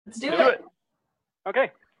Let's do it.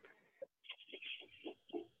 Okay.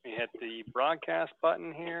 We hit the broadcast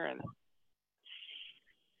button here and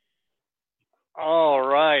all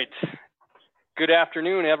right. Good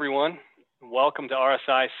afternoon, everyone. Welcome to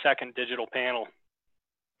RSI's second digital panel.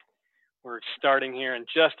 We're starting here in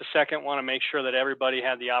just a second. Want to make sure that everybody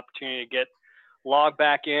had the opportunity to get logged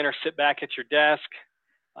back in or sit back at your desk,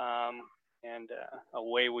 and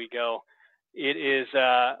away we go. It is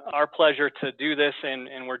our pleasure to do this,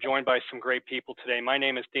 and we're joined by some great people today. My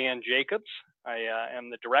name is Dan Jacobs. I am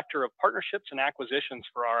the Director of Partnerships and Acquisitions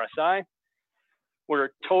for RSI. We're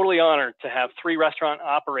totally honored to have three restaurant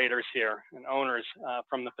operators here and owners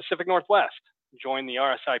from the Pacific Northwest join the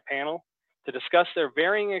RSI panel to discuss their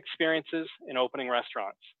varying experiences in opening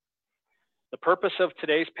restaurants. The purpose of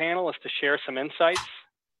today's panel is to share some insights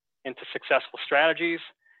into successful strategies,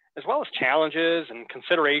 as well as challenges and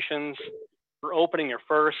considerations for opening your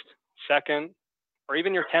first, second, or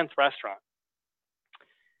even your 10th restaurant.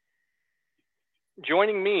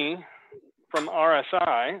 Joining me from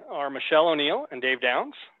RSI are Michelle O'Neill and Dave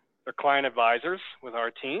Downs. They're client advisors with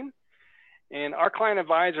our team. And our client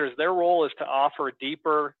advisors, their role is to offer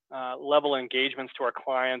deeper level engagements to our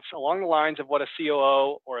clients along the lines of what a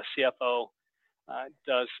COO or a CFO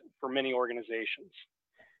does for many organizations.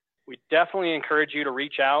 We definitely encourage you to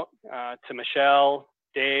reach out to Michelle,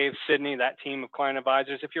 Dave, Sydney, that team of client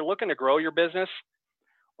advisors, if you're looking to grow your business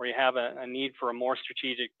or you have a need for a more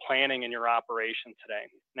strategic planning in your operation today.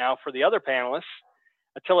 Now, for the other panelists,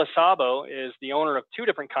 Attila Sabo is the owner of two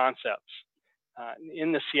different concepts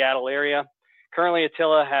in the Seattle area. Currently,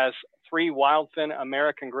 Attila has 3 Wildfin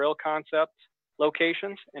American Grill concept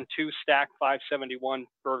locations and 2 Stack 571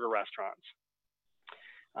 burger restaurants.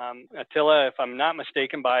 Attila, if I'm not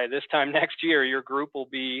mistaken, by this time next year, your group will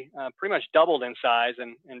be pretty much doubled in size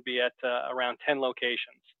and be at around 10 locations.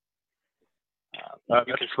 That's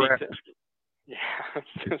correct. Yeah.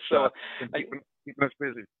 So keeping us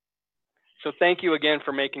busy. So thank you again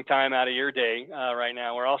for making time out of your day right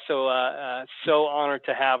now. We're also so honored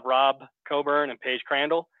to have Rob Coburn and Paige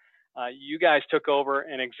Crandall. You guys took over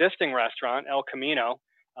an existing restaurant, El Camino,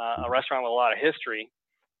 a restaurant with a lot of history.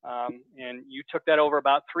 And you took that over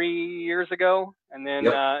about 3 years ago. And then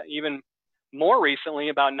even more recently,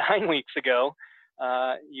 about 9 weeks ago,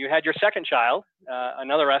 you had your second child,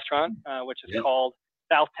 another restaurant, which is called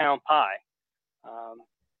Southtown Pie,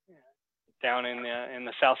 down in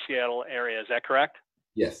the South Seattle area. Is that correct?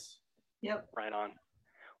 Yes. Yep. Right on.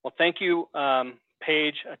 Well, thank you,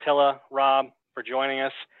 Paige, Attila, Rob, for joining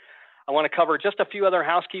us. I want to cover just a few other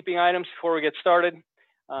housekeeping items before we get started.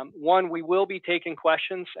 One, we will be taking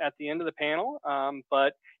questions at the end of the panel,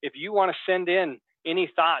 but if you want to send in any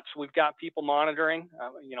thoughts, we've got people monitoring,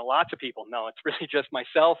 lots of people. No, it's really just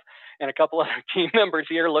myself and a couple other team members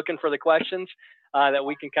here looking for the questions that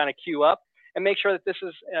we can kind of queue up and make sure that this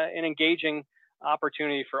is an engaging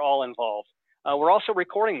opportunity for all involved. We're also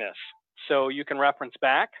recording this, so you can reference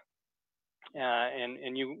back, and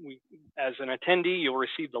as an attendee, you'll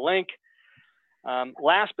receive the link.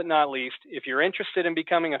 Last but not least, if you're interested in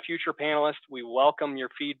becoming a future panelist, we welcome your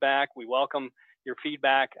feedback. We welcome your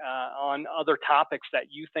feedback on other topics that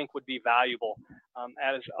you think would be valuable.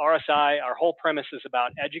 As RSI, our whole premise is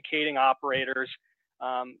about educating operators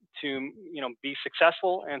to be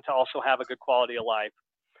successful and to also have a good quality of life.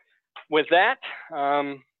 With that,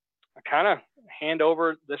 I kind of hand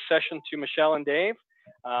over this session to Michelle and Dave.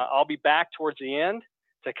 I'll be back towards the end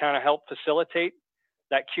to kind of help facilitate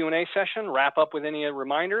that Q&A session, wrap up with any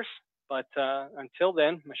reminders. But until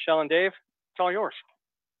then, Michelle and Dave, it's all yours.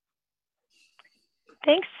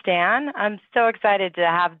 Thanks, Stan. I'm so excited to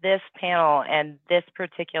have this panel and this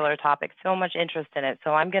particular topic, so much interest in it. So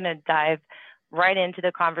I'm going to dive right into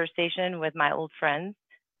the conversation with my old friends,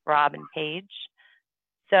 Rob and Paige.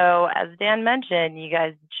 So as Dan mentioned, you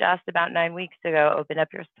guys just about 9 weeks ago opened up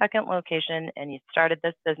your second location and you started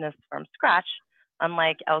this business from scratch,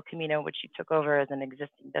 unlike El Camino, which you took over as an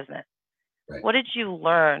existing business. Right. What did you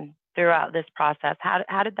learn throughout this process?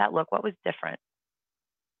 How did that look? What was different?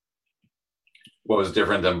 What was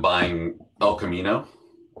different than buying El Camino?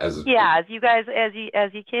 As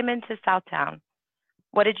you came into Southtown,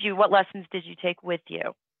 what lessons did you take with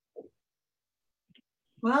you?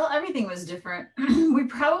 Well, everything was different. We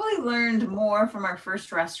probably learned more from our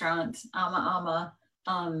first restaurant, Ama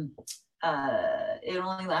Ama. It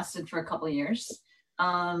only lasted for a couple of years.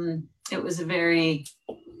 It was a very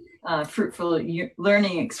fruitful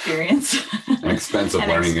learning experience. An expensive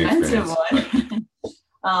learning experience.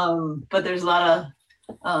 One. But there's a lot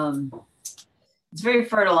of, it's very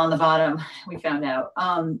fertile on the bottom, we found out.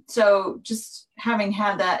 So just having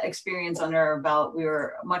had that experience under our belt, we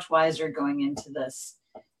were much wiser going into this.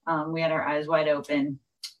 We had our eyes wide open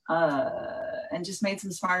and just made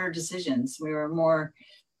some smarter decisions. We were more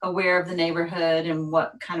aware of the neighborhood and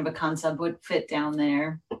what kind of a concept would fit down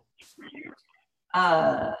there.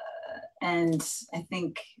 And I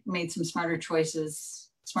think made some smarter choices,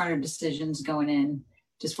 smarter decisions going in,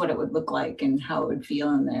 just what it would look like and how it would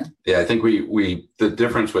feel in there. Yeah, I think we the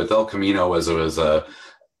difference with El Camino was it was an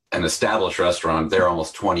established restaurant there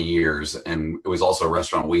almost 20 years, and it was also a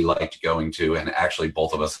restaurant we liked going to, and actually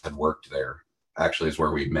both of us had worked there. Actually is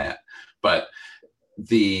where we met. But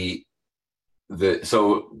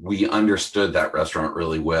so we understood that restaurant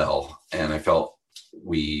really well, and I felt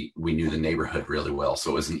we knew the neighborhood really well.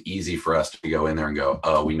 So it wasn't easy for us to go in there and go,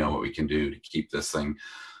 oh, we know what we can do to keep this thing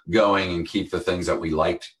going and keep the things that we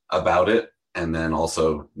liked about it. And then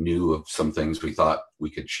also knew of some things we thought we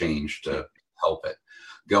could change to help it.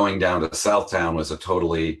 Going down to Southtown was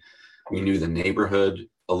we knew the neighborhood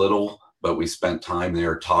a little, but we spent time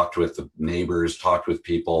there, talked with the neighbors, talked with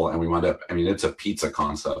people, and we wound up, it's a pizza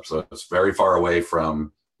concept. So it's very far away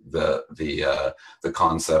from the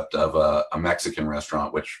concept of a Mexican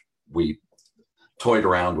restaurant, which we toyed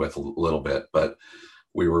around with a little bit, but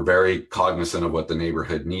we were very cognizant of what the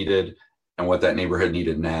neighborhood needed and what that neighborhood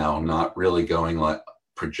needed now, not really going like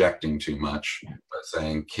projecting too much, but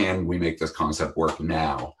saying, can we make this concept work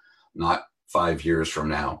now? Not 5 years from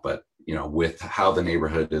now, but with how the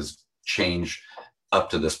neighborhood has changed up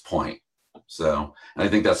to this point. So, and I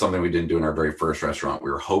think that's something we didn't do in our very first restaurant.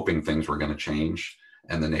 We were hoping things were going to change,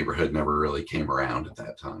 and the neighborhood never really came around at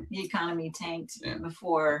that time. The economy tanked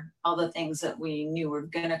before all the things that we knew were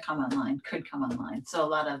going to come online could come online. So a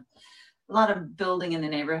lot of building in the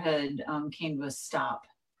neighborhood came to a stop,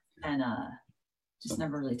 and just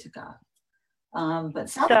never really took off. But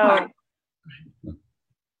South Park.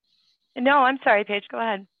 No, I'm sorry, Paige. Go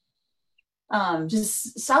ahead.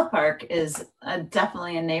 Just South Park is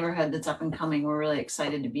definitely a neighborhood that's up and coming. We're really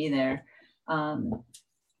excited to be there.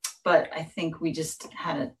 But I think we just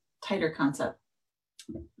had a tighter concept.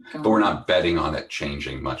 But we're not betting on it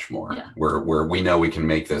changing much more. Yeah. We know we can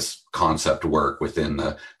make this concept work within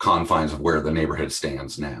the confines of where the neighborhood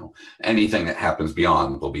stands now. Anything that happens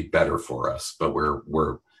beyond will be better for us, but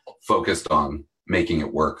we're focused on making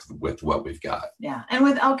it work with what we've got. Yeah, and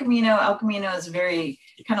with El Camino is very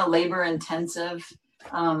kind of labor intensive.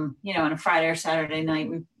 On a Friday or Saturday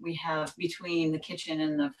night, we have between the kitchen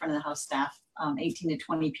and the front of the house staff, 18 to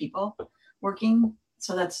 20 people working.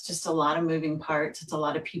 So that's just a lot of moving parts. It's a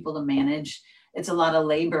lot of people to manage. It's a lot of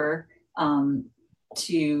labor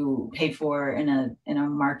to pay for in a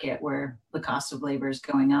market where the cost of labor is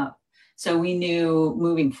going up. So we knew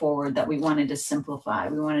moving forward that we wanted to simplify.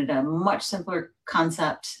 We wanted a much simpler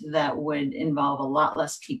concept that would involve a lot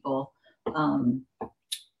less people.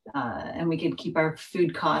 And we could keep our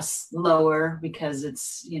food costs lower because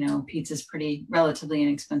it's, pizza is pretty relatively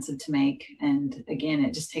inexpensive to make. And again,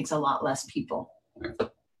 it just takes a lot less people.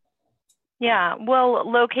 Yeah. Will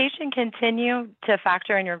location continue to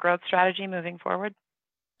factor in your growth strategy moving forward?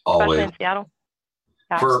 Always. Especially in Seattle?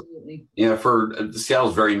 Absolutely. For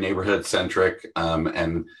Seattle's very neighborhood centric.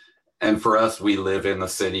 And for us, we live in the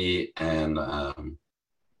city, and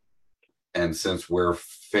since we're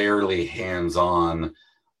fairly hands-on,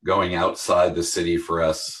 going outside the city for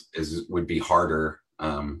us would be harder.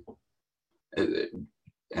 And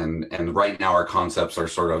right now our concepts are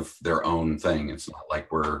sort of their own thing. It's not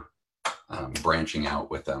like we're branching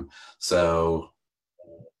out with them. So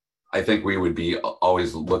I think we would be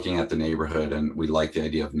always looking at the neighborhood, and we like the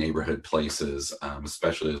idea of neighborhood places,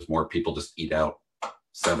 especially as more people just eat out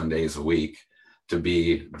 7 days a week, to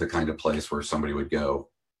be the kind of place where somebody would go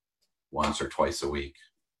once or twice a week.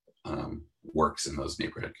 Works in those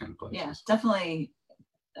neighborhood kind of places. Yeah, definitely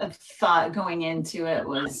a thought going into it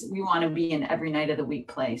was we want to be an every night of the week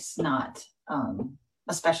place, not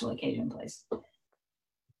a special occasion place.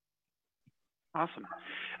 Awesome.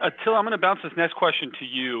 Till, I'm going to bounce this next question to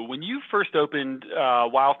you. When you first opened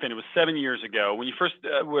Wildfin, it was 7 years ago. When you first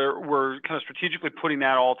were kind of strategically putting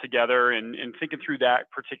that all together and thinking through that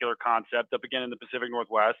particular concept up again in the Pacific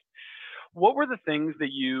Northwest, what were the things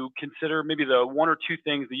that you consider, maybe the one or two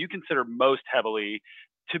things that you consider most heavily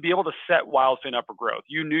to be able to set Wildfin up for growth?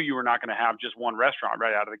 You knew you were not going to have just one restaurant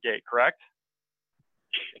right out of the gate, correct?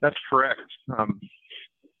 That's correct.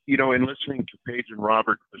 In listening to Paige and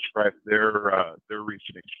Robert describe their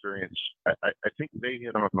recent experience, I think they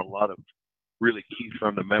hit on a lot of really key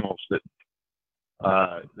fundamentals that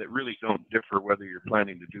really don't differ whether you're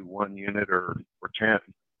planning to do one unit or 10.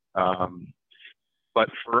 But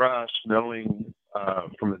for us, knowing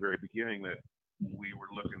from the very beginning that we were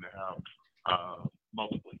looking to have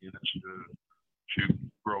multiple units to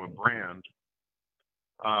grow a brand,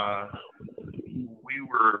 we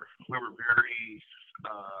were very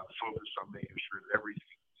focused on making sure that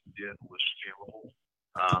everything we did was scalable,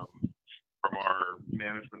 from our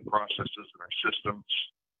management processes and our systems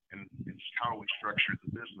and how we structured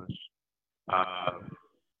the business.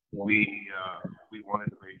 We wanted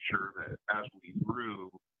to make sure that as we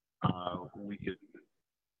grew, we could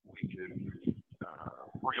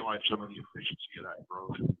realize some of the efficiency of that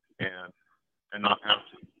growth and not have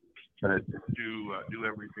to kind of do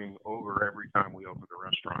everything over every time we opened a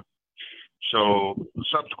restaurant. So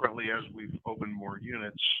subsequently, as we've opened more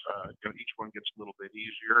units, each one gets a little bit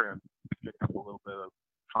easier, and we pick up a little bit of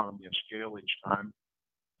economy of scale each time.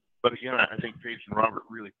 But again, I think Paige and Robert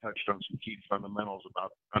really touched on some key fundamentals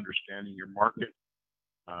about understanding your market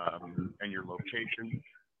and your location,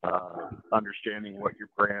 understanding what your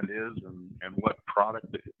brand is and what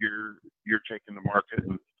product that you're taking to market,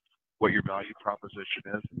 and what your value proposition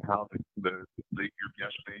is, and how your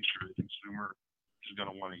guest base or the consumer is going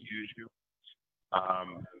to want to use you.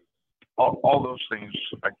 All those things,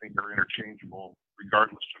 I think, are interchangeable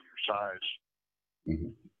regardless of your size.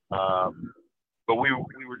 Mm-hmm. But we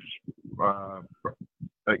were just,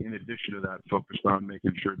 in addition to that, focused on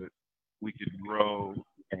making sure that we could grow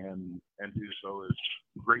and do so as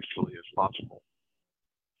gracefully as possible.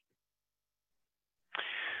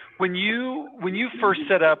 When you first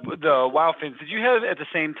set up the Wild Fins, did you have at the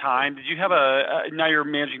same time? Did you have now you're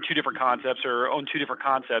managing two different concepts or own two different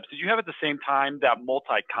concepts? Did you have at the same time that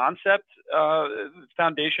multi-concept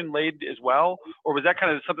foundation laid as well, or was that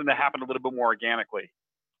kind of something that happened a little bit more organically?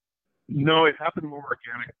 No, it happened more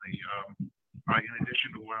organically. In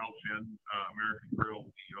addition to Wild Fin, American Grill,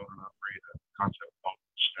 we own and operate a concept called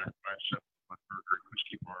Stack Bicep Burger and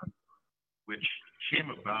Whiskey Bar, which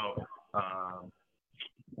came about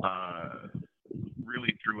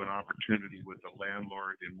really through an opportunity with a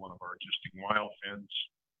landlord in one of our existing Wild Fins,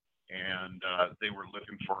 and they were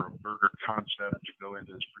looking for a burger concept to go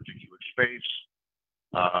into this particular space.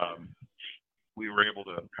 We were able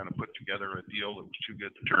to kind of put together a deal that was too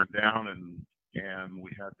good to turn down, and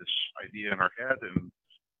we had this idea in our head, and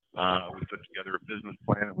we put together a business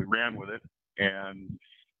plan, and we ran with it. And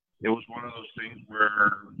it was one of those things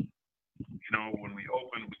where, when we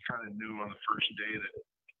opened, we kind of knew on the first day that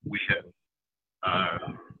we had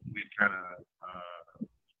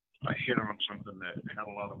hit on something that had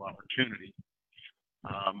a lot of opportunity.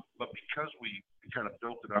 But because we kind of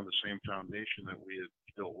built it on the same foundation that we had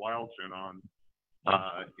built Wild Fin on,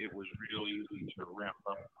 it was really easy to ramp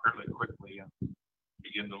up fairly quickly and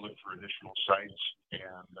begin to look for additional sites.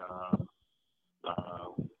 And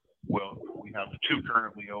we have two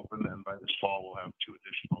currently open, and by this fall we'll have two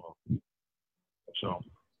additional open. So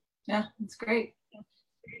yeah, that's great.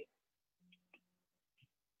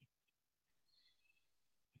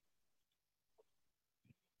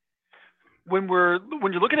 When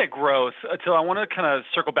you're looking at growth, Attila, I want to kind of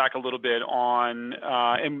circle back a little bit on,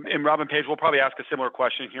 and Rob and Paige, we'll probably ask a similar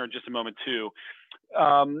question here in just a moment too.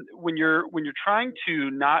 When you're trying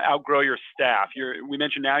to not outgrow your staff, we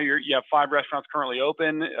mentioned now you have 5 restaurants currently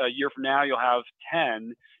open. A year from now you'll have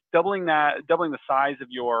 10, doubling the size of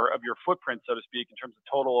your footprint, so to speak, in terms of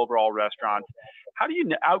total overall restaurants. How do you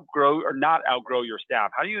outgrow or not outgrow your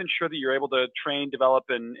staff? How do you ensure that you're able to train, develop,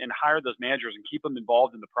 and hire those managers and keep them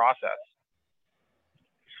involved in the process?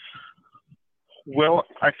 Well,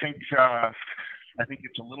 I think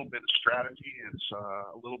it's a little bit of strategy. It's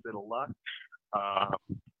a little bit of luck,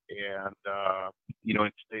 and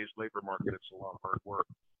in today's labor market, it's a lot of hard work.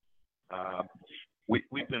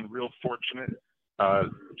 We've been real fortunate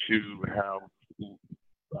to have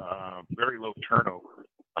very low turnover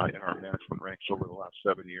in our management ranks over the last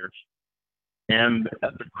 7 years, and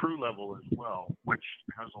at the crew level as well, which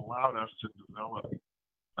has allowed us to develop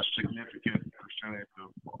a significant percentage of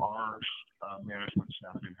our management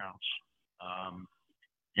staff in-house.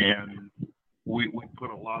 And we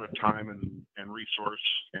put a lot of time and resource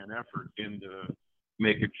and effort into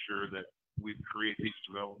making sure that we create these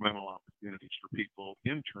developmental opportunities for people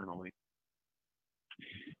internally.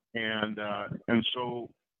 And so,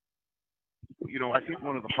 I think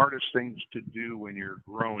one of the hardest things to do when you're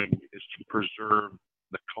growing is to preserve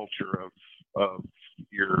the culture of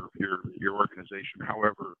your organization,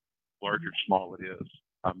 however large or small it is,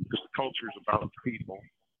 because the culture is about people,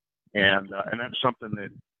 and that's something that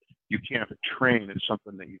you can't train. It's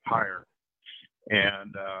something that you hire,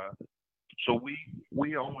 and so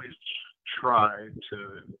we always try to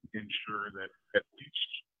ensure that at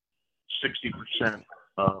least 60%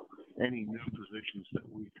 of any new positions that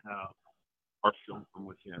we have are filled from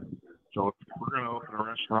within. So if we're going to open a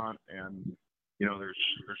restaurant and there's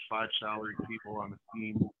 5 salaried people on the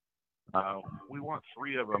team, we want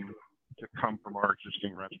 3 of them to come from our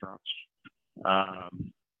existing restaurants,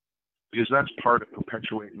 because that's part of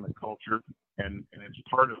perpetuating the culture, and it's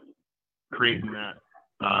part of creating that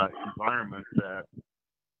environment that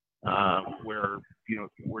where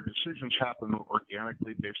where decisions happen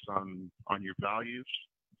organically based on your values,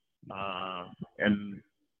 and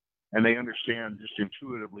they understand just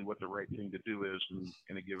intuitively what the right thing to do is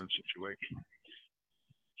in a given situation.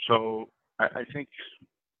 So I think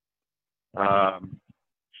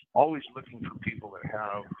always looking for people that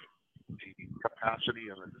have the capacity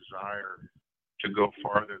and the desire to go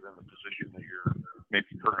farther than the position that you're maybe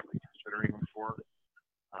currently considering them for,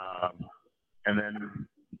 and then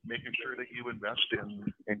making sure that you invest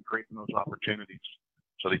in creating those opportunities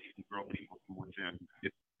so that you can grow people from within.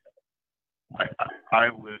 I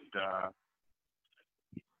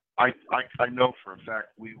know for a fact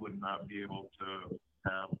we would not be able to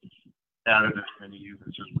have added as many units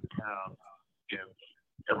as we have if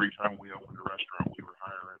every time we opened a restaurant we were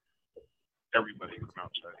hiring everybody from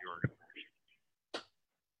outside the organization.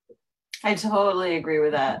 I totally agree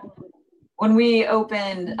with that. When we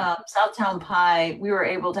opened Southtown Pie, we were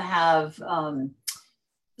able to have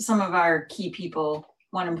some of our key people,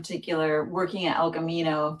 one in particular, working at El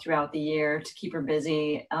Camino throughout the year to keep her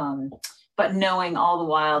busy, but knowing all the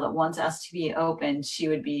while that once STB opened, she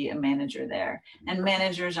would be a manager there. And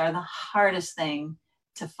managers are the hardest thing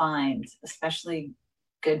to find, especially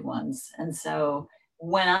good ones. And so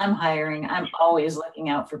when I'm hiring, I'm always looking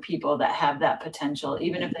out for people that have that potential.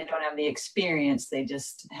 Even if they don't have the experience, they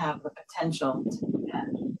just have the potential to do that,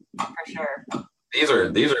 for sure. These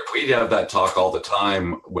are we have that talk all the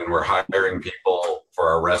time when we're hiring people for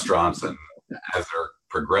our restaurants, and as they're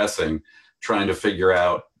progressing, trying to figure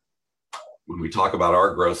out, when we talk about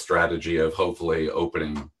our growth strategy of hopefully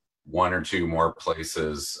opening 1 or 2 more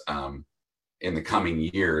places in the coming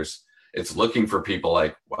years, it's looking for people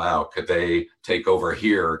like, wow, could they take over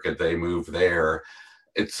here? Could they move there?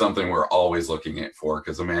 It's something we're always looking at for,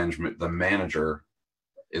 because the manager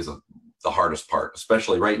is the hardest part,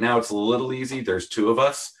 especially right now. It's a little easy. There's 2 of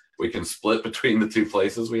us. We can split between the 2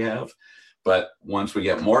 places we have. But once we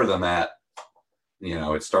get more than that,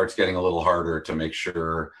 it starts getting a little harder to make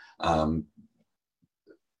sure,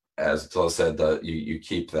 as Attila said, that you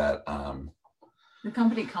keep that the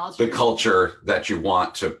company culture, the culture that you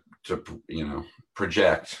want to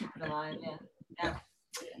project. Keep it alive. Yeah.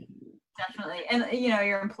 Definitely. And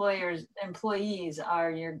your employees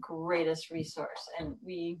are your greatest resource, and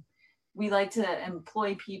we like to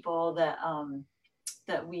employ people that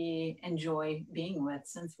that we enjoy being with,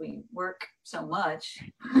 since we work so much.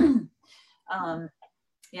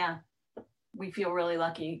 Yeah, we feel really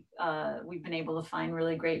lucky. We've been able to find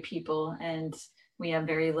really great people, and we have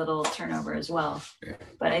very little turnover as well.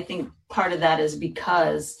 But I think part of that is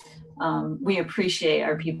because we appreciate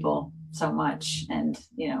our people so much, and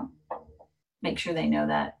make sure they know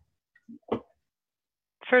that.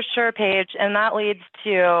 For sure, Paige. And that leads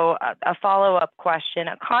to a follow-up question.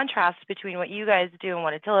 A contrast between what you guys do and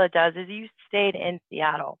what Attila does is you stayed in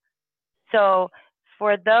Seattle. So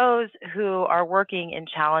for those who are working in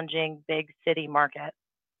challenging big city markets,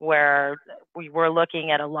 where we were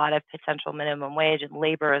looking at a lot of potential minimum wage, and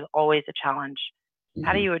labor is always a challenge,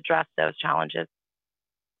 how do you address those challenges?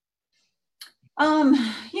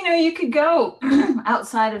 You could go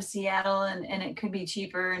outside of Seattle, and it could be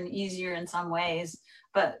cheaper and easier in some ways.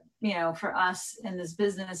 But, for us in this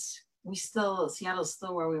business, Seattle's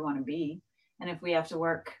still where we want to be. And if we have to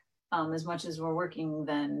work as much as we're working,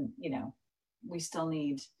 then, we still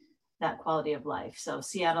need that quality of life. So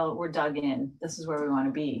Seattle, we're dug in. This is where we want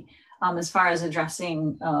to be. As far as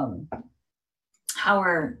addressing how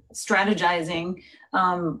we're strategizing,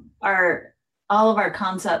 all of our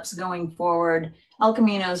concepts going forward, El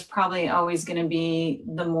Camino is probably always going to be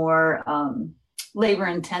the more labor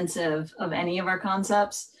intensive of any of our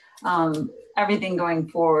concepts. Everything going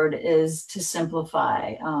forward is to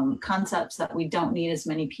simplify concepts that we don't need as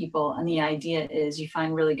many people. And the idea is you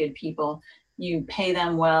find really good people, you pay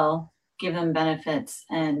them well, give them benefits,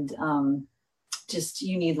 and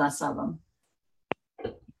you need less of them.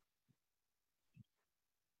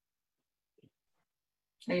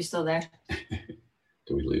 Are you still there?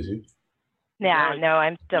 Did we lose you? Yeah, no,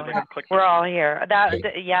 I'm still here. We're all here.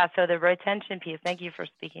 So the retention piece, thank you for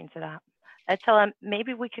speaking to that. Attila,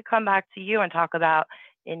 maybe we could come back to you and talk about,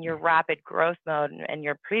 in your rapid growth mode and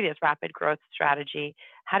your previous rapid growth strategy,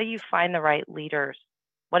 how do you find the right leaders?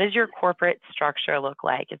 What does your corporate structure look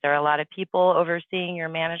like? Is there a lot of people overseeing your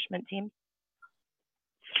management team?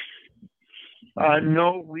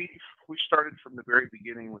 No, we started from the very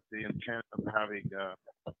beginning with the intent of having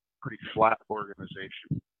a pretty flat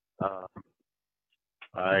organization.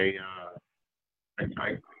 I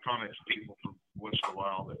comment to people from once in a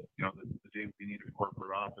while that the day we need a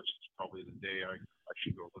corporate office is probably the day I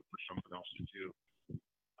should go look for something else to do.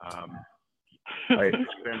 I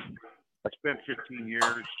spent 15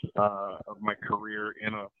 years of my career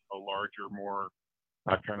in a larger, more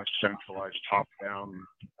kind of centralized, top-down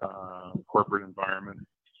corporate environment,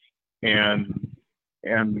 and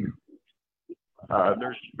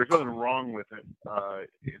there's nothing wrong with it.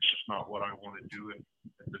 It's just not what I want to do at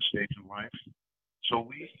this stage in life. So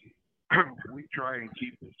we try and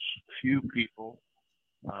keep as few people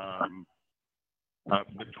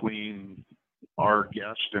between our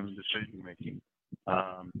guests and decision making,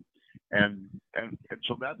 and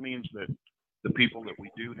so that means that the people that we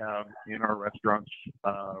do have in our restaurants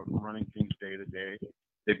running things day to day,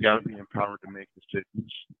 they've got to be empowered to make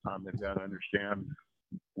decisions. They've got to understand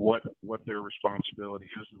what their responsibility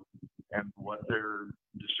is and what their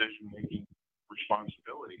decision making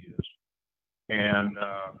responsibility is, and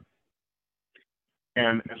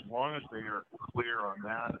as long as they are clear on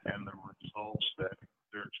that and the results that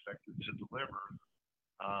they're expected to deliver,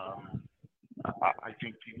 I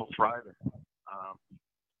think people thrive in it.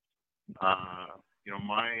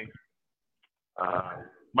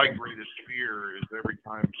 My greatest fear is every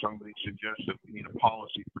time somebody suggests that we need a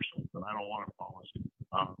policy for something. I don't want a policy.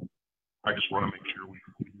 I just want to make sure we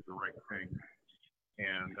do the right thing.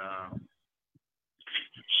 And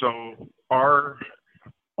so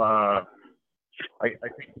I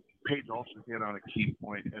think Paige also hit on a key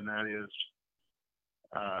point, and that is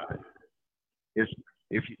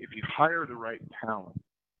if you hire the right talent,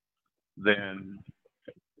 then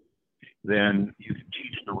you can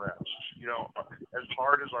teach the rest. As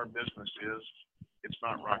hard as our business is, it's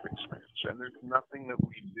not rocket science, and there's nothing that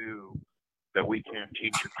we do that we can't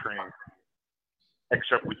teach or train,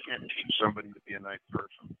 except we can't teach somebody to be a nice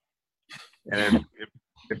person. And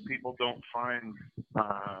if people don't find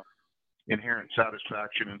inherent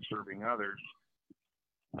satisfaction in serving others,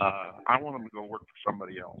 I want them to go work for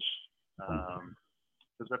somebody else,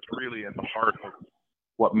 because that's really at the heart of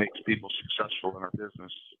what makes people successful in our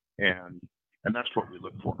business, and that's what we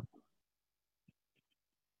look for.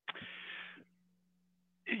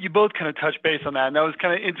 You both kind of touched base on that, and that was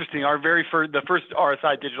kind of interesting. The first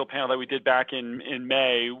RSI digital panel that we did back in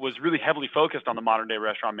May was really heavily focused on the modern day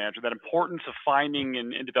restaurant manager, that importance of finding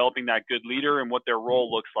and developing that good leader and what their role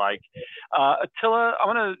looks like. Attila, I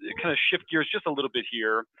want to kind of shift gears just a little bit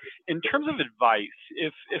here. In terms of advice,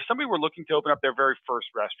 if somebody were looking to open up their very first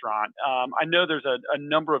restaurant, I know there's a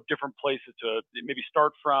number of different places to maybe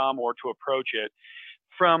start from or to approach it.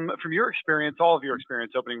 From your experience, all of your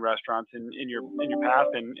experience opening restaurants in your past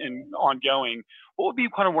and ongoing, what would be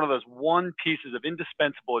kind of one of those one pieces of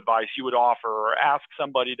indispensable advice you would offer or ask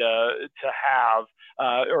somebody to have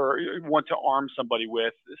or want to arm somebody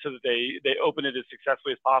with so that they open it as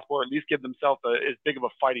successfully as possible, or at least give themselves as big of a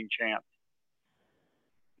fighting chance?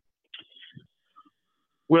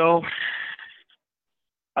 Well,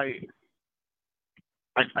 I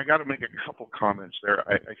got to make a couple comments there.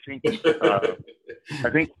 I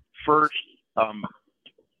think first,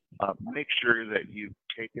 make sure that you've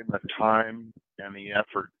taken the time and the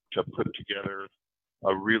effort to put together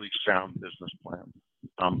a really sound business plan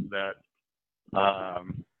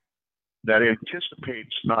that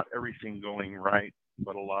anticipates not everything going right,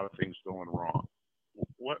 but a lot of things going wrong.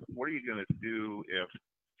 What are you going to do if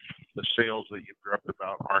the sales that you dreamt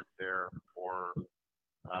about aren't there, or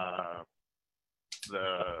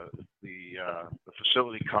the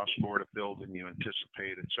facility costs more to build than you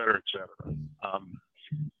anticipate, et cetera, et cetera.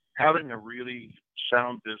 Having a really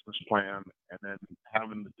sound business plan and then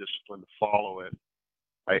having the discipline to follow it,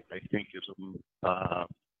 I think is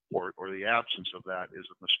or the absence of that is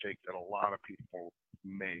a mistake that a lot of people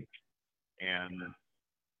make. And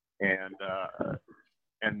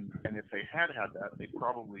if they had that, they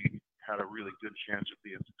probably had a really good chance of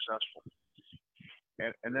being successful.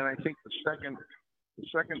 And then I think the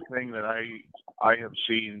second thing that I have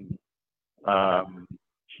seen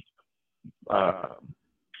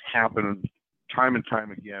happen time and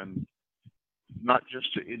time again, not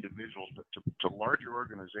just to individuals but to larger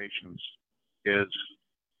organizations, is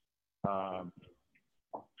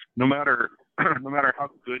no matter how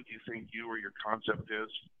good you think you or your concept is,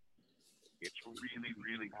 it's really,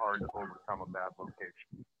 really hard to overcome a bad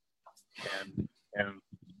location. And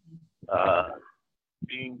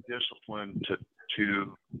being disciplined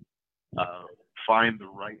to find the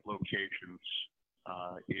right locations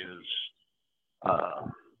is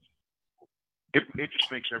it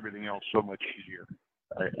just makes everything else so much easier,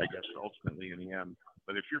 I guess, ultimately in the end.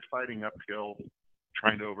 But if you're fighting uphill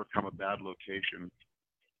trying to overcome a bad location,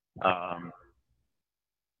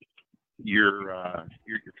 you're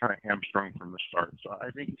kind of hamstrung from the start. So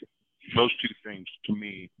I think those two things, to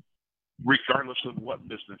me, regardless of what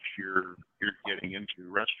business you're getting into,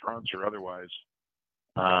 restaurants or otherwise,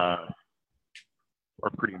 are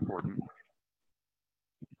pretty important.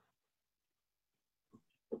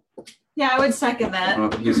 Yeah, I would second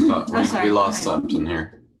that. We lost something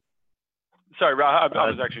here. Sorry, Rob, I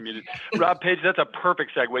was actually muted. Rob Page, that's a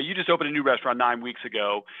perfect segue. You just opened a new restaurant 9 weeks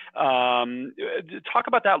ago. Talk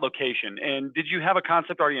about that location. And did you have a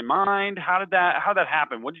concept already in mind? How did that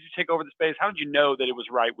happen? When did you take over the space? How did you know that it was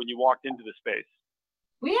right when you walked into the space?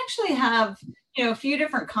 We actually have, a few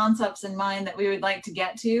different concepts in mind that we would like to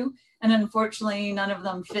get to, and unfortunately, none of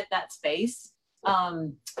them fit that space.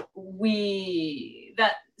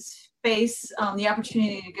 The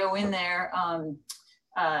opportunity to go in there,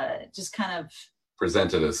 just kind of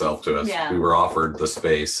presented itself to us. Yeah. We were offered the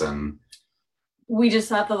space, and we just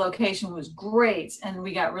thought the location was great, and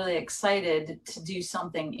we got really excited to do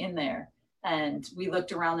something in there. And we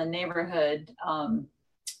looked around the neighborhood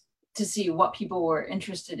to see what people were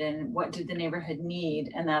interested in, what did the neighborhood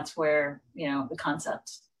need, and that's where the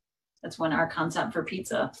concept. That's when our concept for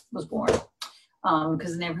pizza was born,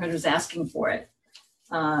 because the neighborhood was asking for it.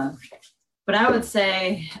 But I would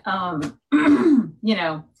say,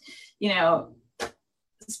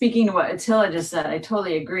 speaking to what Attila just said, I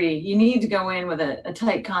totally agree. You need to go in with a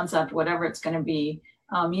tight concept, whatever it's going to be.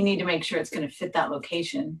 You need to make sure it's going to fit that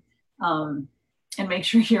location, and make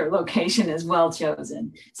sure your location is well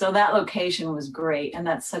chosen. So that location was great, and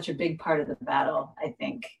that's such a big part of the battle, I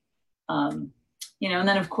think. And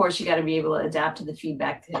then of course you got to be able to adapt to the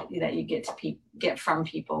feedback that you get from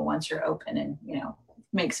people once you're open, and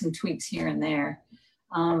make some tweaks here and there.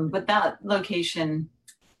 But that location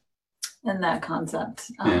and that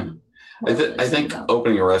concept. I think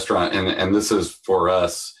opening a restaurant, and this is for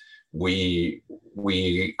us, we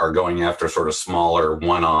are going after sort of smaller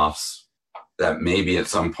one-offs that maybe at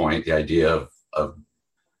some point the idea of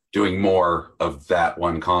doing more of that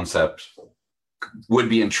one concept would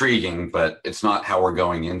be intriguing, but it's not how we're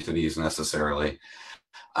going into these necessarily.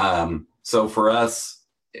 So for us,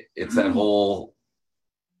 it's that whole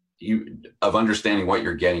of understanding what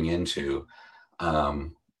you're getting into.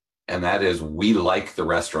 And that is, we like the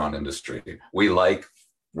restaurant industry. We like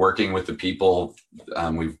working with the people.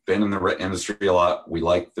 We've been in the industry a lot. We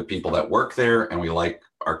like the people that work there, and we like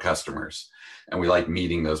our customers, and we like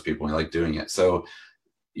meeting those people. We like doing it. So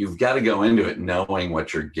you've got to go into it knowing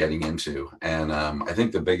what you're getting into. And I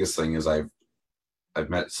think the biggest thing is I've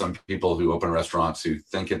met some people who open restaurants who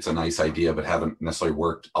think it's a nice idea, but haven't necessarily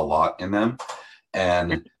worked a lot in them.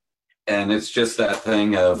 And it's just that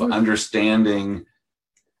thing of understanding.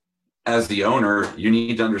 As the owner, you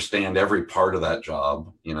need to understand every part of that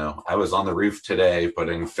job. I was on the roof today,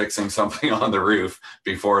 fixing something on the roof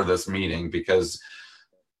before this meeting, because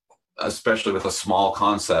especially with a small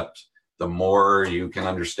concept, the more you can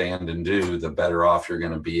understand and do, the better off you're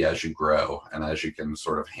going to be as you grow and as you can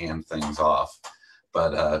sort of hand things off.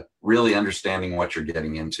 But really understanding what you're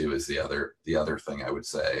getting into is the other thing I would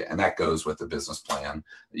say. And that goes with the business plan,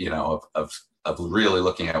 of really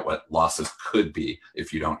looking at what losses could be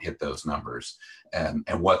if you don't hit those numbers, and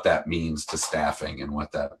what that means to staffing, and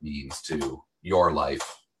what that means to your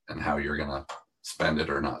life, and how you're going to spend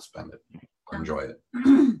it or not spend it, or enjoy it.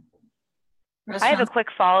 I have a quick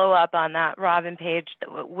follow-up on that, Rob and Paige.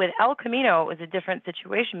 With El Camino, it was a different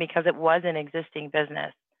situation because it was an existing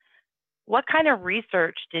business. What kind of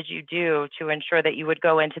research did you do to ensure that you would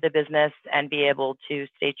go into the business and be able to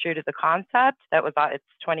stay true to the concept that was its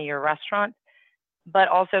 20-year restaurant, but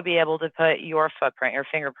also be able to put your footprint, your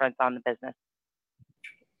fingerprints on the business?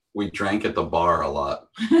 We drank at the bar a lot.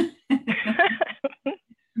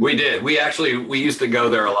 We did. We used to go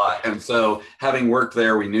there a lot. And so having worked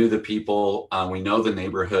there, we knew the people, we know the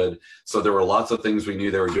neighborhood. So there were lots of things we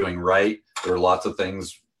knew they were doing right. There were lots of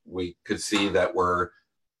things we could see that were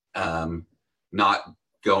not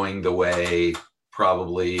going the way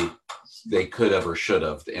probably they could have or should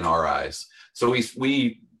have in our eyes. So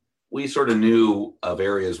we sort of knew of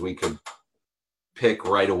areas we could pick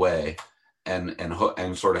right away and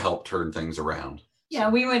sort of help turn things around. Yeah,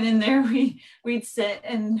 we went in there, we'd sit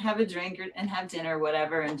and have a drink and have dinner,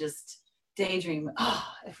 whatever, and just daydream. Oh,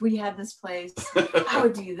 if we had this place, I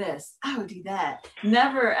would do this, I would do that.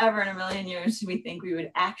 Never, ever in a million years did we think we would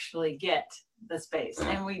actually get the space,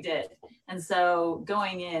 and we did. And so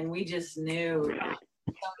going in, we just knew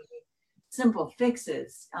simple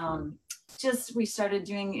fixes. We started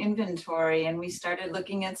doing inventory, and we started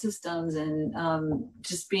looking at systems, and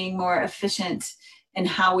just being more efficient and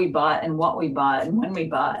how we bought and what we bought and when we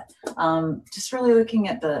bought. Just really looking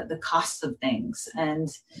at the cost of things, and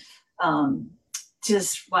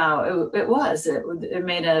just wow, it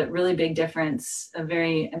made a really big difference, a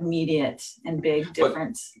very immediate and big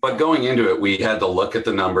difference. But going into it, we had to look at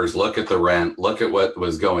the numbers, look at the rent, look at what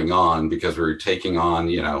was going on, because we were taking on,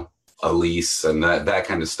 a lease and that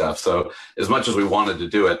kind of stuff. So as much as we wanted to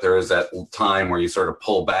do it, there is that time where you sort of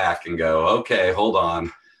pull back and go, okay, hold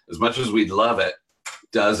on. As much as we'd love it,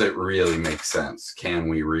 does it really make sense? Can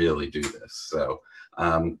we really do this? So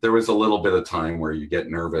there was a little bit of time where you get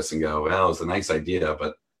nervous and go, well, it's a nice idea,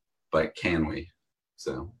 but can we?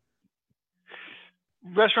 So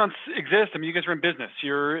restaurants exist. I mean, you guys are in business.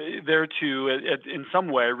 You're there to, in some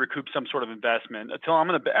way, recoup some sort of investment. Attila, I'm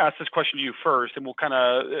going to ask this question to you first, and we'll kind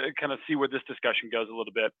of see where this discussion goes a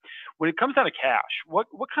little bit. When it comes down to cash, what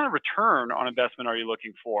kind of return on investment are you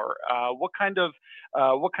looking for? What kind of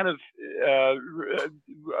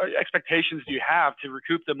expectations do you have to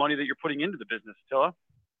recoup the money that you're putting into the business, Attila?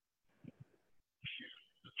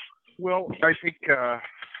 Well, I think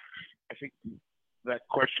that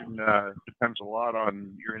question depends a lot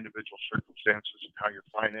on your individual circumstances and how you're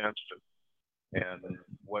financed and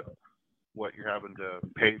what you're having to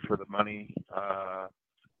pay for the money.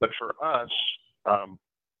 But for us,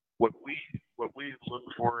 what we look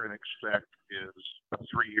for and expect is a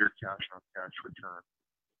 3-year cash-on-cash return.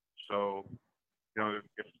 So,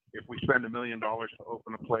 if we spend $1 million to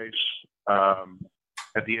open a place,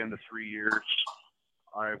 at the end of 3 years,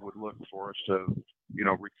 I would look for us to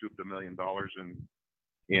recoup $1 million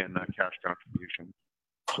in cash contribution.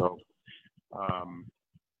 So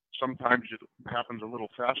sometimes it happens a little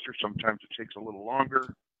faster, sometimes it takes a little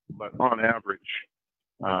longer, but on average,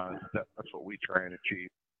 that's what we try and achieve.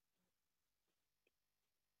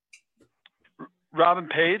 Rob and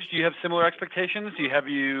Paige, do you have similar expectations? Have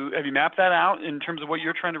you mapped that out in terms of what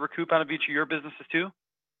you're trying to recoup out of each of your businesses too?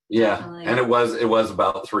 Yeah, definitely. And it was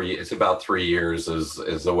about 3. It's about 3 years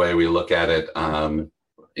is the way we look at it.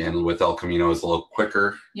 And with El Camino, it's a little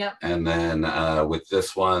quicker. Yep. And then with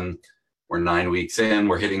this one, we're 9 weeks in.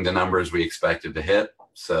 We're hitting the numbers we expected to hit.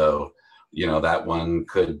 So, that one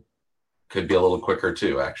could be a little quicker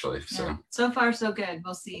too, actually. Yeah. So far, so good.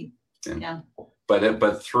 We'll see. Yeah.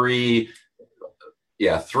 But 3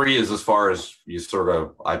 is as far as you sort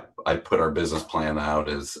of. I put our business plan out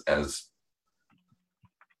as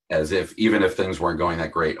if, even if things weren't going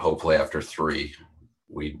that great, hopefully after 3,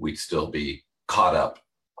 we'd still be caught up.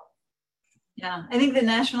 Yeah, I think the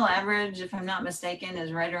national average, if I'm not mistaken,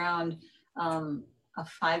 is right around a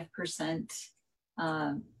 5%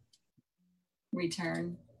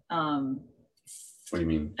 return. What do you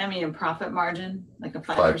mean? I mean, a profit margin, like a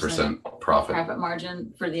 5% profit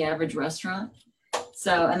margin for the average restaurant.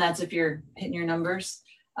 So, and that's if you're hitting your numbers.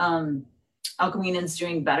 El Camino's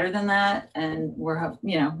doing better than that, and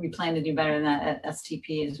we plan to do better than that at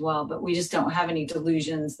STP as well. But we just don't have any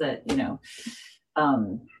delusions that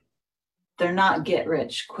they're not get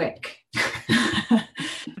rich quick.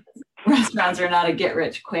 Restaurants are not a get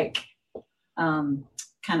rich quick kind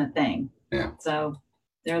of thing. Yeah. So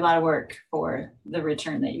they're a lot of work for the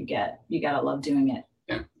return that you get. You gotta love doing it.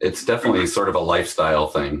 Yeah, it's definitely sort of a lifestyle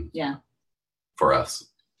thing. Yeah. For us.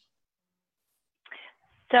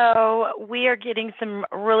 So we are getting some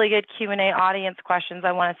really good Q&A audience questions.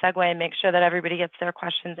 I want to segue and make sure that everybody gets their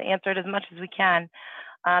questions answered as much as we can.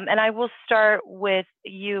 And I will start with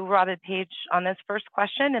you, Rob and Paige, on this first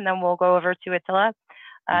question, and then we'll go over to Attila.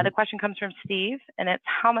 The question comes from Steve, and it's,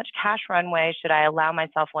 how much cash runway should I allow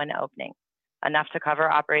myself when opening? Enough to cover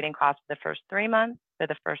operating costs for the first 3 months, for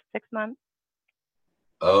the first 6 months?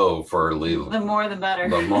 Oh, for legal. The more the better.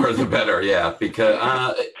 The more the better, yeah.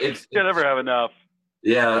 Because it's you never have enough.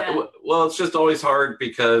 Yeah. Well, it's just always hard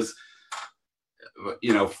because,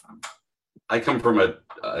 I come from an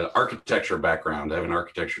architecture background. I have an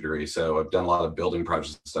architecture degree, so I've done a lot of building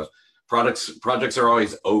projects and stuff. Projects are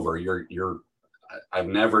always over. I've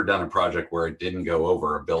never done a project where it didn't go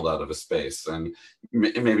over a build out of a space, and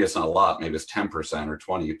maybe it's not a lot. Maybe it's 10% or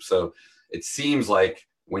 20%. So it seems like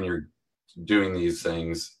when you're doing these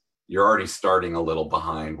things, you're already starting a little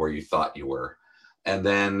behind where you thought you were. And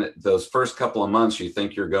then those first couple of months, you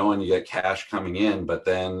think you're going, you get cash coming in, but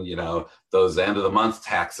then, those end of the month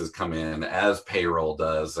taxes come in as payroll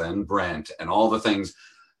does, and rent and all the things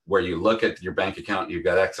where you look at your bank account, you've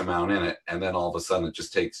got X amount in it. And then all of a sudden it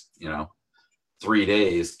just takes, 3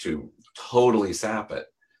 days to totally sap it.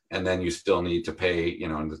 And then you still need to pay,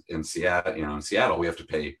 in Seattle, we have to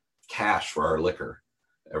pay cash for our liquor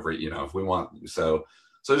if we want. So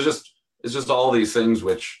it's just all these things,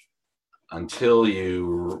 which, until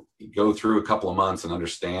you go through a couple of months and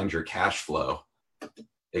understand your cash flow,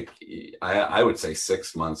 I would say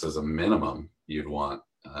 6 months is a minimum you'd want,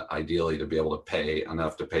 ideally, to be able to pay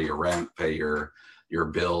enough to pay your rent, pay your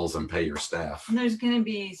bills, and pay your staff. And there's going to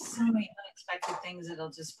be so many unexpected things that'll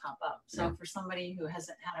just pop up. So Yeah. for somebody who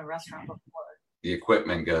hasn't had a restaurant before, the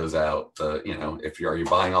equipment goes out. If are you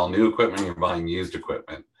buying all new equipment, you're buying used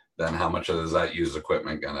equipment, then how much is that used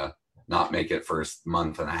equipment gonna not make it first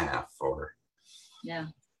month and a half? Or yeah.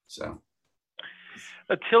 So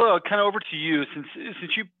Attila, kind of over to you, since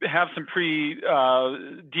you have some pretty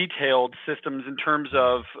detailed systems in terms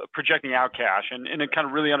of projecting out cash and kind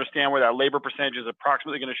of really understand where that labor percentage is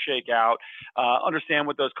approximately going to shake out, understand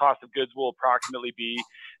what those cost of goods will approximately be.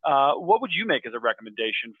 What would you make as a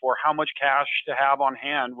recommendation for how much cash to have on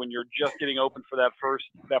hand when you're just getting open for that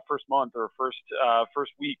first month or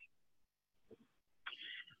first week?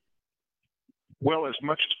 Well, as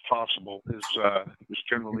much as possible is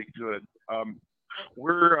generally good. I'm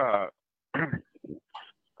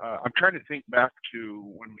trying to think back to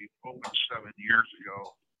when we opened 7 years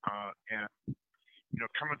ago, and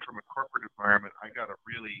coming from a corporate environment, I got a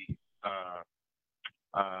really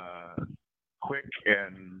quick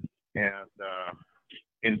and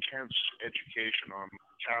intense education on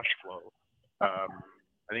cash flow. I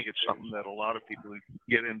think it's something that a lot of people who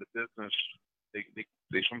get into business,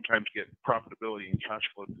 they sometimes get profitability and cash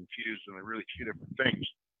flow confused, and they're really two different things.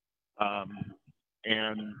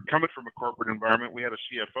 And coming from a corporate environment, we had a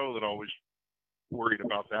CFO that always worried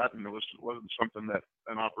about that, and it wasn't something that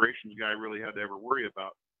an operations guy really had to ever worry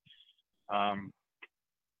about.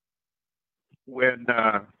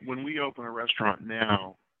 When we open a restaurant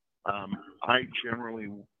now, I generally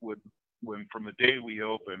from the day we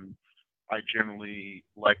open, I generally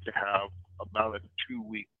like to have about a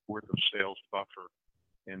 2-week worth of sales buffer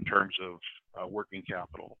in terms of working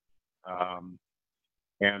capital.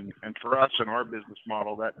 And for us in our business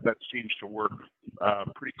model, that seems to work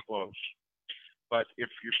pretty close. But if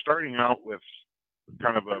you're starting out with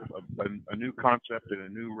kind of a new concept in a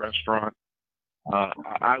new restaurant,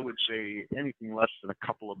 I would say anything less than a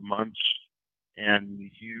couple of months, and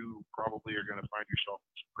you probably are going to find yourself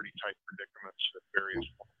in some pretty tight predicaments at various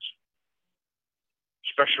points.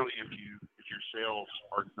 Especially if your sales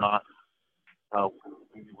are not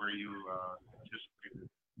where you anticipated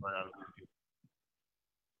right out of the gate.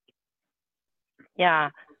 Yeah.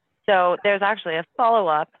 So there's actually a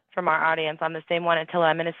follow-up from our audience on the same one. Attila,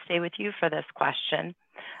 I'm going to stay with you for this question.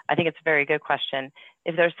 I think it's a very good question.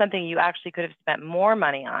 If there's something you actually could have spent more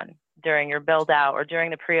money on during your build out or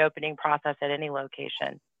during the pre-opening process at any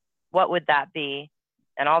location, what would that be?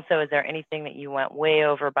 And also, is there anything that you went way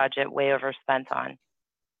over budget, way overspent on?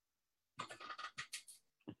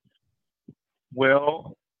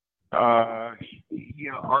 Well, our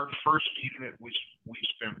first unit we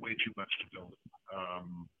spent way too much to build it.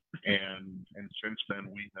 And since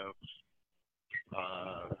then we have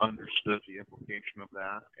understood the implication of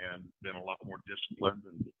that and been a lot more disciplined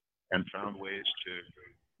and found ways to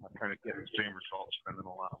kind of get the same results spending a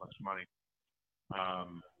lot less money.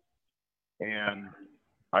 And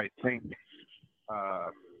I think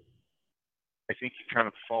you kind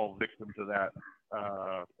of fall victim to that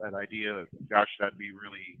idea that, gosh, that'd be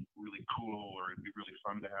really, really cool, or it'd be really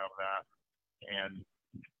fun to have that,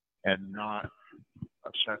 and not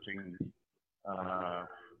assessing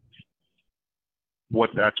what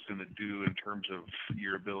that's going to do in terms of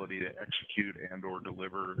your ability to execute and or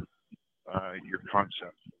deliver your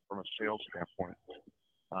concept from a sales standpoint.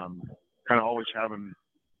 Kind of always having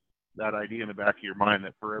that idea in the back of your mind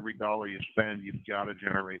that for every dollar you spend, you've got to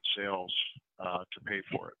generate sales to pay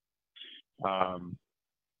for it.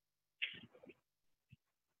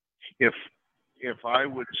 If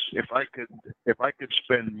I could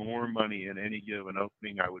spend more money in any given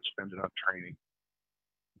opening, I would spend it on training.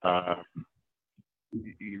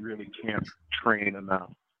 You really can't train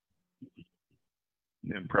enough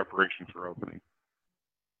in preparation for opening.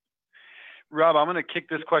 Rob, I'm going to kick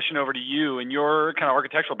this question over to you. In your kind of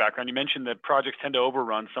architectural background, you mentioned that projects tend to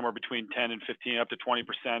overrun somewhere between 10 and 15, up to 20%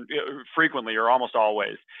 frequently or almost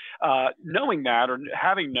always. Knowing that, or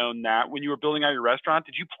having known that when you were building out your restaurant,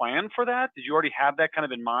 did you plan for that? Did you already have that kind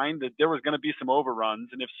of in mind, that there was going to be some overruns?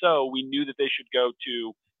 And if so, we knew that they should go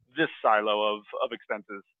to this silo of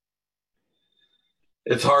expenses.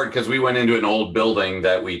 It's hard because we went into an old building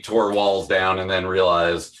that we tore walls down and then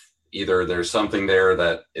realized either there's something there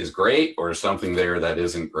that is great or something there that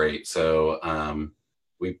isn't great. So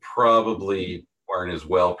we probably weren't as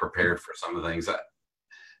well prepared for some of the things.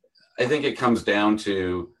 I think it comes down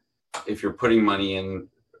to, if you're putting money in,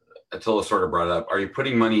 Attila sort of brought it up, are you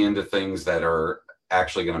putting money into things that are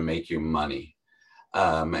actually going to make you money?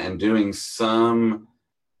 And doing some,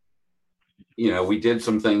 we did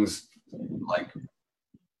some things like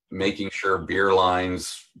making sure beer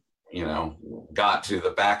lines, got to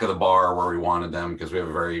the back of the bar where we wanted them because we have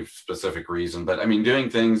a very specific reason. But I mean, doing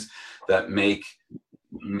things that make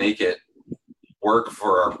it work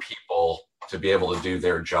for our people to be able to do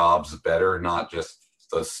their jobs better, not just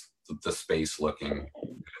the space looking.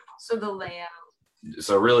 So the layout.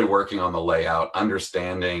 So really working on the layout,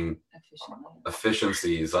 understanding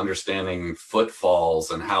efficiencies, understanding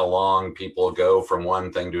footfalls and how long people go from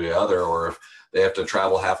one thing to the other, or if they have to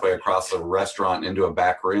travel halfway across the restaurant into a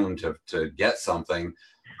back room to get something,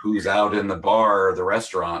 who's out in the bar or the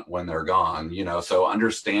restaurant when they're gone, so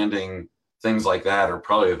understanding things like that are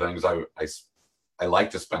probably the things I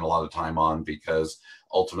like to spend a lot of time on, because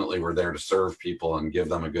ultimately we're there to serve people and give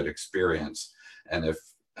them a good experience. And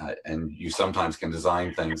and you sometimes can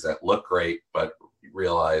design things that look great, but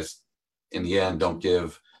realize in the end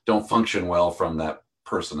don't function well from that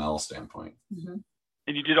personnel standpoint. Mm-hmm.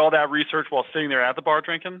 And you did all that research while sitting there at the bar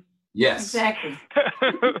drinking? Yes. Exactly.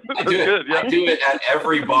 I do it at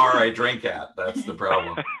every bar I drink at. That's the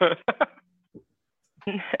problem.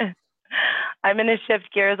 I'm going to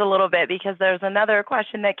shift gears a little bit because there's another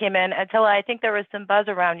question that came in. Attila, I think there was some buzz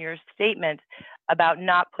around your statement about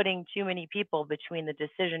not putting too many people between the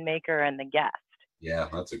decision maker and the guest. Yeah,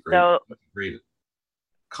 that's a great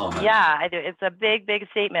comment. Yeah, it's a big, big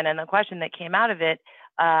statement. And the question that came out of it,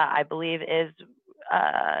 I believe, is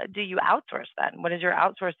do you outsource then? What does your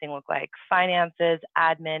outsourcing look like? Finances,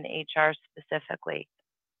 admin, HR specifically?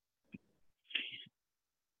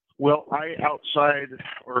 Well,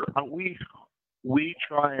 we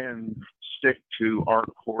try and stick to our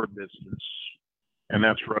core business, and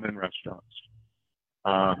that's running restaurants.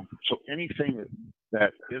 So anything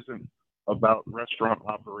that isn't about restaurant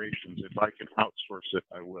operations, if I can outsource it,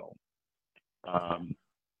 I will.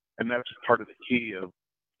 And that's part of the key of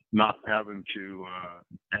not having to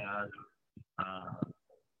add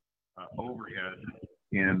overhead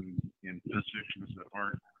in positions that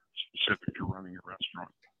aren't specific to running a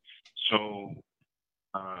restaurant. So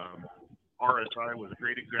RSI was a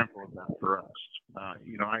great example of that for us.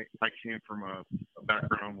 I came from a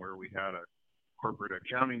background where we had a corporate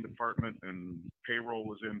accounting department, and payroll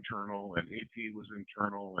was internal, and AP was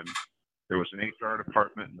internal, and there was an HR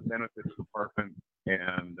department and a benefits department,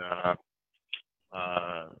 and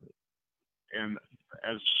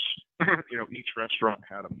as each restaurant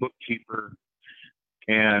had a bookkeeper.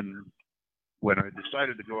 And when I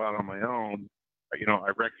decided to go out on my own,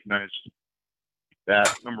 I recognized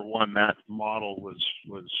that, number one, that model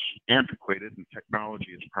was antiquated, and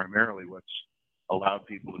technology is primarily what's allowed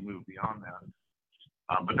people to move beyond that.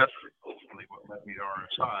 But that's ultimately what led me to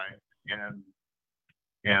RSI.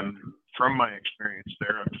 And from my experience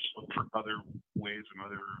there, I've just looked for other ways and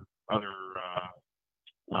other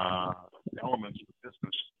elements of the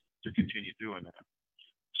business to continue doing that.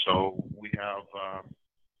 So we have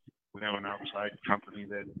an outside company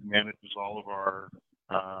that manages all of our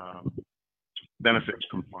benefits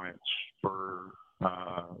compliance for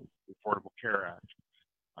the Affordable Care Act.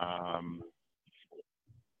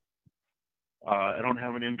 I don't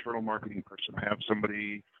have an internal marketing person. I have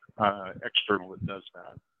somebody external that does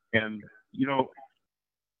that. And,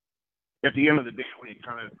 at the end of the day, when you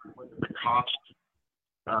kind of look at the cost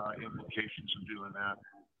implications of doing that,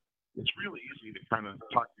 it's really easy to kind of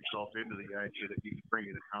talk yourself into the idea that you can bring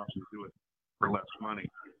it in-house and do it for less money.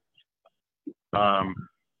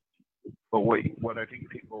 But what I think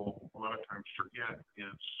people a lot of times forget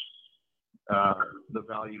is the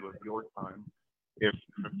value of your time. If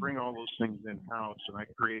I bring all those things in-house and I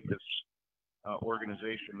create this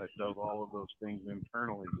organization that does all of those things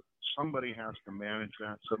internally, somebody has to manage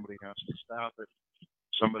that, somebody has to staff it,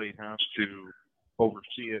 somebody has to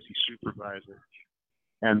oversee it and supervise it.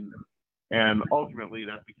 And ultimately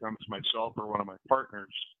that becomes myself or one of my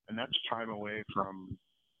partners, and that's time away from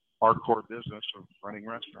our core business of running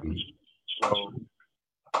restaurants. So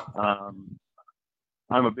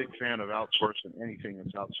I'm a big fan of outsourcing anything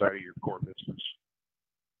that's outside of your core business.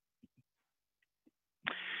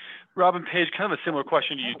 Rob and Paige, kind of a similar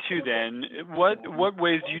question to you too then. What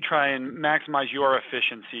ways do you try and maximize your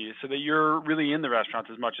efficiency so that you're really in the restaurants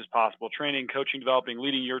as much as possible, training, coaching, developing,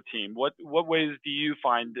 leading your team? What ways do you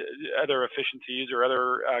find other efficiencies or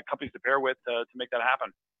other companies to pair with to make that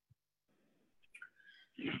happen?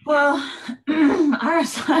 Well,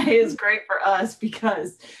 RSI is great for us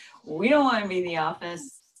because we don't want to be in the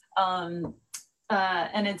office. And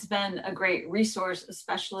it's been a great resource,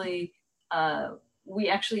 especially we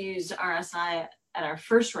actually used RSI at our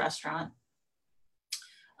first restaurant.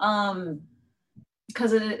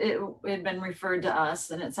 because it had been referred to us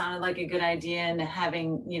and it sounded like a good idea, and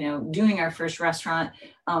having, doing our first restaurant,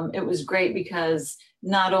 it was great because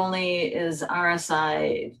not only is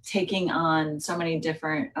RSI taking on so many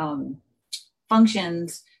different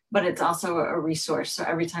functions, but it's also a resource. So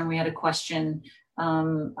every time we had a question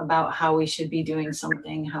about how we should be doing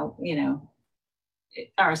something, how,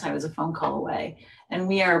 RSI was a phone call away. And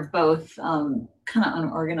we are both kind of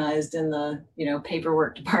unorganized in the,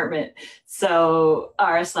 paperwork department. So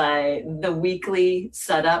RSI, the weekly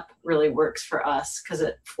setup really works for us because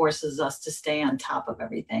it forces us to stay on top of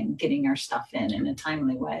everything, getting our stuff in a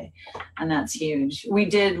timely way. And that's huge. We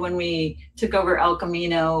did, when we took over El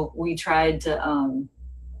Camino, we tried to,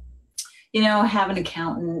 have an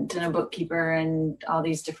accountant and a bookkeeper and all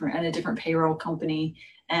these and a different payroll company.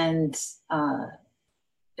 And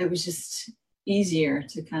it was just easier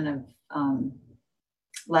to kind of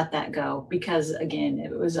let that go because, again,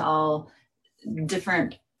 it was all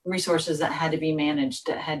different resources that had to be managed,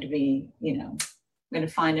 that had to be, we had to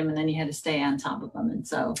find them and then you had to stay on top of them. And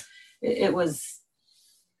so it was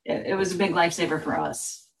a big lifesaver for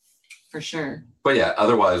us, for sure. But yeah,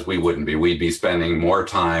 otherwise we'd be spending more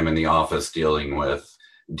time in the office dealing with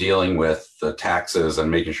the taxes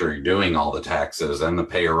and making sure you're doing all the taxes and the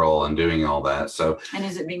payroll and doing all that. So, and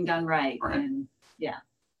is it being done right? And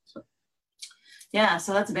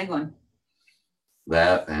so that's a big one.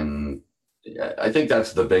 That, and I think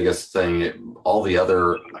that's the biggest thing. All the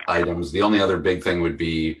other items, the only other big thing would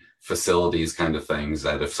be facilities kind of things,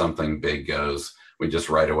 that if something big goes, we just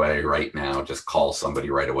right now, just call somebody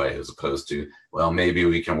right away, as opposed to, well, maybe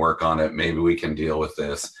we can work on it. Maybe we can deal with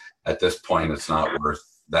this. At this point, it's not worth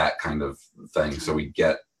that kind of thing. So we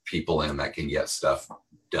get people in that can get stuff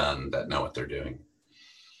done, that know what they're doing.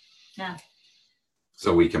 Yeah.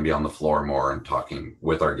 So we can be on the floor more and talking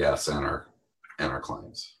with our guests and our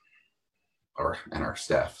clients, and our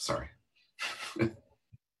staff. Sorry.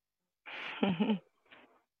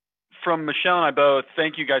 From Michelle and I both,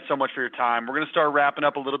 thank you guys so much for your time. We're going to start wrapping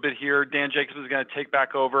up a little bit here. Dan Jacobs is going to take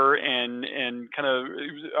back over and kind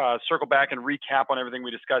of circle back and recap on everything we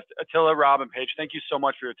discussed. Attila, Rob, and Paige, thank you so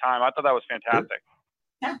much for your time. I thought that was fantastic.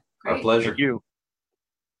 Yeah, great. Our pleasure. Thank you.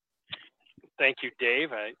 Thank you, Dave.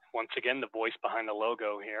 Once again, the voice behind the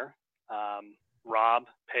logo here. Rob,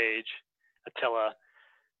 Paige, Attila,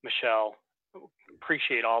 Michelle,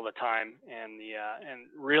 appreciate all the time and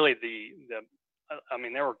really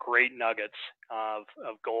there were great nuggets of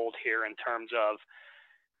gold here in terms of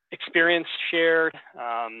experience shared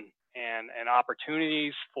and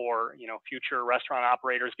opportunities for future restaurant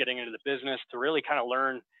operators getting into the business to really kind of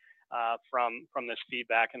learn from this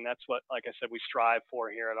feedback. And that's what, like I said, we strive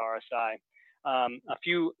for here at RSI. A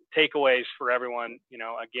few takeaways for everyone.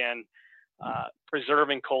 Again,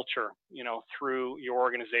 preserving culture through your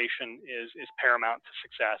organization is paramount to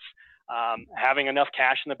success. Having enough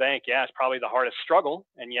cash in the bank, is probably the hardest struggle,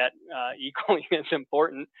 and yet equally as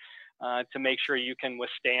important to make sure you can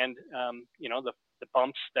withstand, the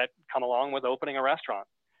bumps that come along with opening a restaurant.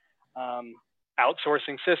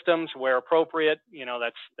 Outsourcing systems where appropriate,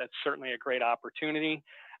 that's certainly a great opportunity.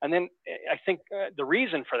 And then I think the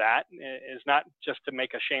reason for that is not just to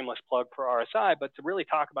make a shameless plug for RSI, but to really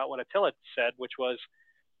talk about what Attila said, which was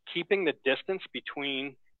keeping the distance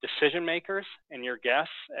between decision makers and your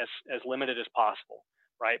guests as limited as possible,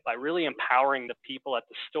 right? By really empowering the people at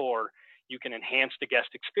the store, you can enhance the guest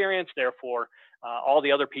experience. Therefore, all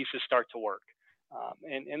the other pieces start to work.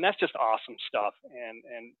 And that's just awesome stuff.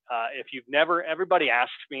 And if you've never, everybody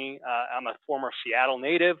asks me, I'm a former Seattle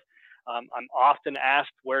native. I'm often asked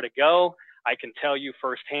where to go. I can tell you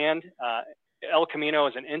firsthand, El Camino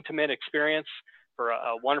is an intimate experience for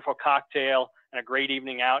a wonderful cocktail and a great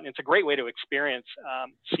evening out. And it's a great way to experience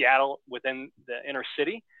Seattle within the inner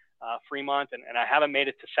city, Fremont. And I haven't made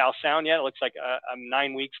it to South Sound yet. It looks like I'm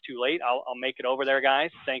 9 weeks too late. I'll make it over there, guys.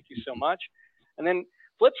 Thank you so much. And then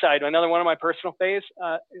flip side, another one of my personal faves,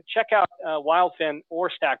 check out Wildfin or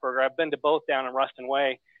Stackburger. I've been to both down in Ruston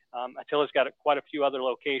Way. Attila's got quite a few other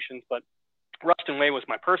locations, but Ruston Way was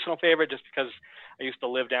my personal favorite just because I used to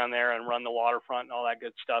live down there and run the waterfront and all that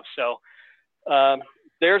good stuff. So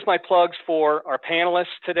there's my plugs for our panelists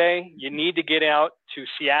today. You need to get out to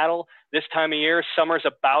Seattle this time of year. Summer's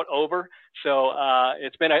about over. So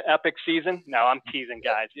it's been an epic season. No, I'm teasing,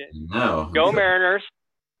 guys. No. Go Mariners,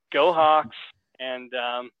 go Hawks. And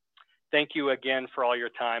thank you again for all your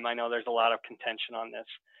time. I know there's a lot of contention on this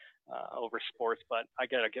over sports, but I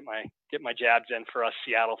got to get my jabs in for us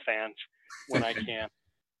Seattle fans when I can.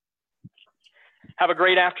 Have a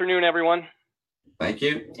great afternoon, everyone. Thank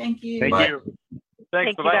you. Thank you. Thank Bye. you.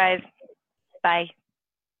 Thanks. Thank you, guys. Bye.